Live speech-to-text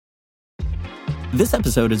This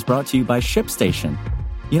episode is brought to you by ShipStation.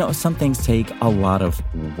 You know, some things take a lot of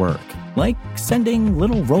work, like sending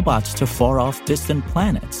little robots to far-off distant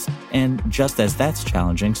planets. And just as that's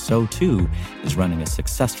challenging, so too is running a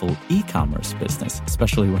successful e-commerce business,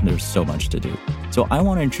 especially when there's so much to do. So I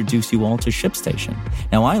want to introduce you all to ShipStation.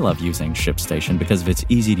 Now, I love using ShipStation because of its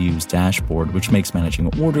easy-to-use dashboard, which makes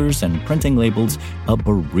managing orders and printing labels a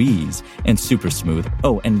breeze and super smooth.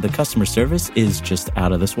 Oh, and the customer service is just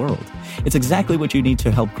out of this world. It's exactly what you need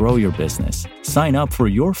to help grow your business. Sign up for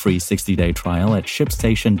your free 60-day trial at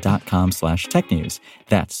shipstation.com/technews.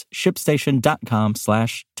 That's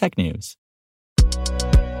shipstation.com/technews.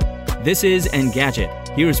 This is Engadget.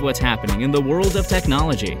 Here's what's happening in the world of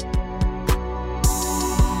technology.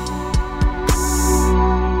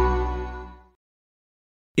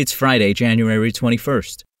 It's Friday, January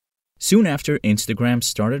 21st. Soon after Instagram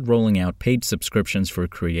started rolling out paid subscriptions for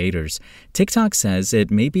creators, TikTok says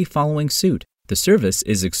it may be following suit. The service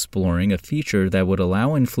is exploring a feature that would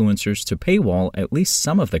allow influencers to paywall at least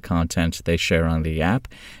some of the content they share on the app,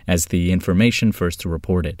 as the information first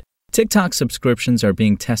reported. TikTok subscriptions are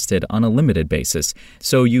being tested on a limited basis,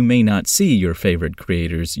 so you may not see your favorite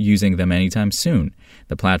creators using them anytime soon.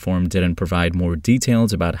 The platform didn't provide more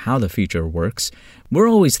details about how the feature works. We're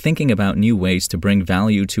always thinking about new ways to bring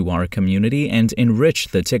value to our community and enrich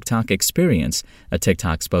the TikTok experience, a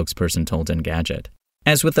TikTok spokesperson told Engadget.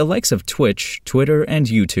 As with the likes of Twitch, Twitter, and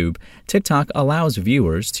YouTube, TikTok allows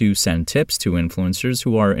viewers to send tips to influencers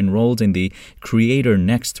who are enrolled in the Creator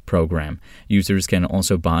Next program. Users can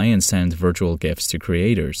also buy and send virtual gifts to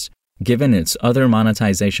creators. Given its other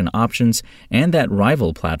monetization options and that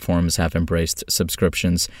rival platforms have embraced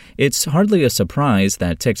subscriptions, it's hardly a surprise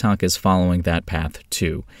that TikTok is following that path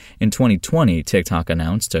too. In 2020, TikTok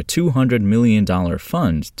announced a $200 million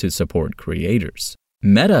fund to support creators.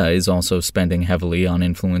 Meta is also spending heavily on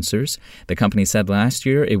influencers. The company said last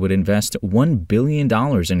year it would invest $1 billion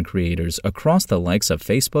in creators across the likes of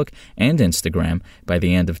Facebook and Instagram by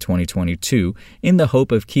the end of 2022 in the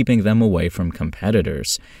hope of keeping them away from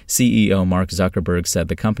competitors. CEO Mark Zuckerberg said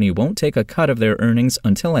the company won't take a cut of their earnings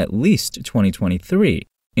until at least 2023.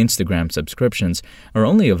 Instagram subscriptions are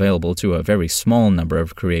only available to a very small number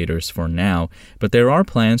of creators for now, but there are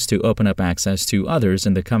plans to open up access to others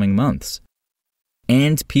in the coming months.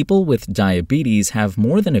 And people with diabetes have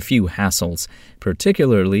more than a few hassles,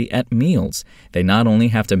 particularly at meals. They not only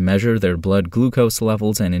have to measure their blood glucose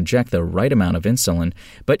levels and inject the right amount of insulin,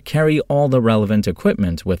 but carry all the relevant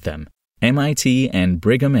equipment with them. MIT and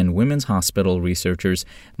Brigham and Women's Hospital researchers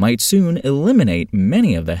might soon eliminate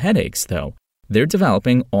many of the headaches, though. They're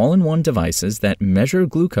developing all-in-one devices that measure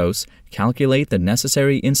glucose, calculate the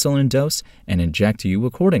necessary insulin dose, and inject you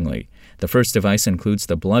accordingly. The first device includes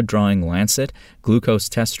the blood-drawing lancet, glucose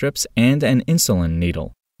test strips, and an insulin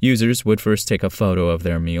needle. Users would first take a photo of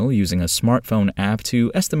their meal using a smartphone app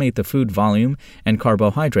to estimate the food volume and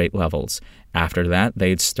carbohydrate levels. After that,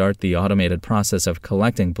 they'd start the automated process of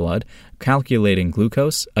collecting blood, calculating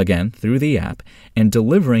glucose, again through the app, and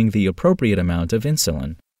delivering the appropriate amount of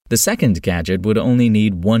insulin. The second gadget would only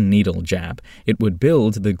need one needle jab. It would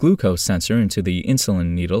build the glucose sensor into the insulin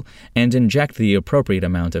needle and inject the appropriate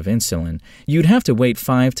amount of insulin. You'd have to wait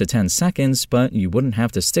 5 to 10 seconds, but you wouldn't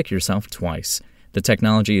have to stick yourself twice. The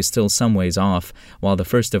technology is still some ways off. While the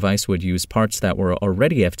first device would use parts that were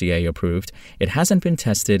already FDA approved, it hasn't been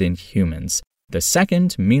tested in humans. The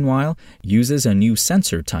second, meanwhile, uses a new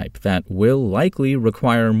sensor type that will likely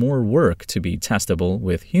require more work to be testable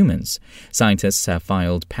with humans. Scientists have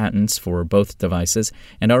filed patents for both devices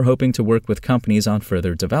and are hoping to work with companies on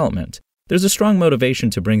further development. There's a strong motivation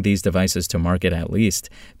to bring these devices to market at least.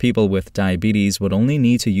 People with diabetes would only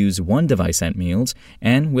need to use one device at meals,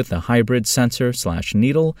 and with the hybrid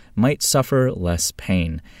sensor/needle might suffer less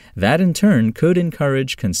pain. That in turn could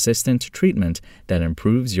encourage consistent treatment that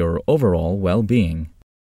improves your overall well-being.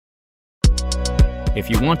 If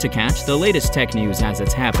you want to catch the latest tech news as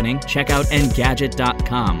it's happening, check out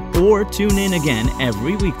Engadget.com or tune in again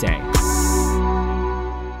every weekday.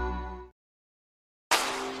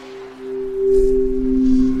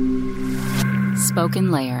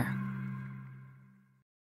 SpokenLayer.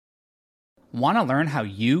 Want to learn how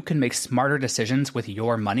you can make smarter decisions with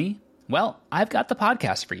your money? Well, I've got the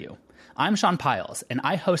podcast for you. I'm Sean Piles, and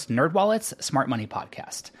I host NerdWallet's Smart Money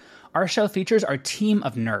Podcast. Our show features our team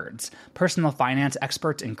of nerds, personal finance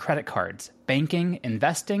experts in credit cards, banking,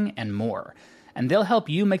 investing, and more. And they'll help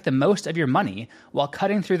you make the most of your money while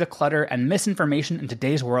cutting through the clutter and misinformation in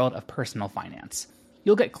today's world of personal finance.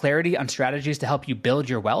 You'll get clarity on strategies to help you build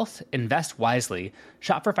your wealth, invest wisely,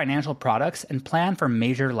 shop for financial products, and plan for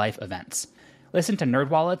major life events. Listen to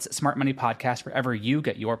NerdWallet's Smart Money Podcast wherever you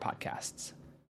get your podcasts.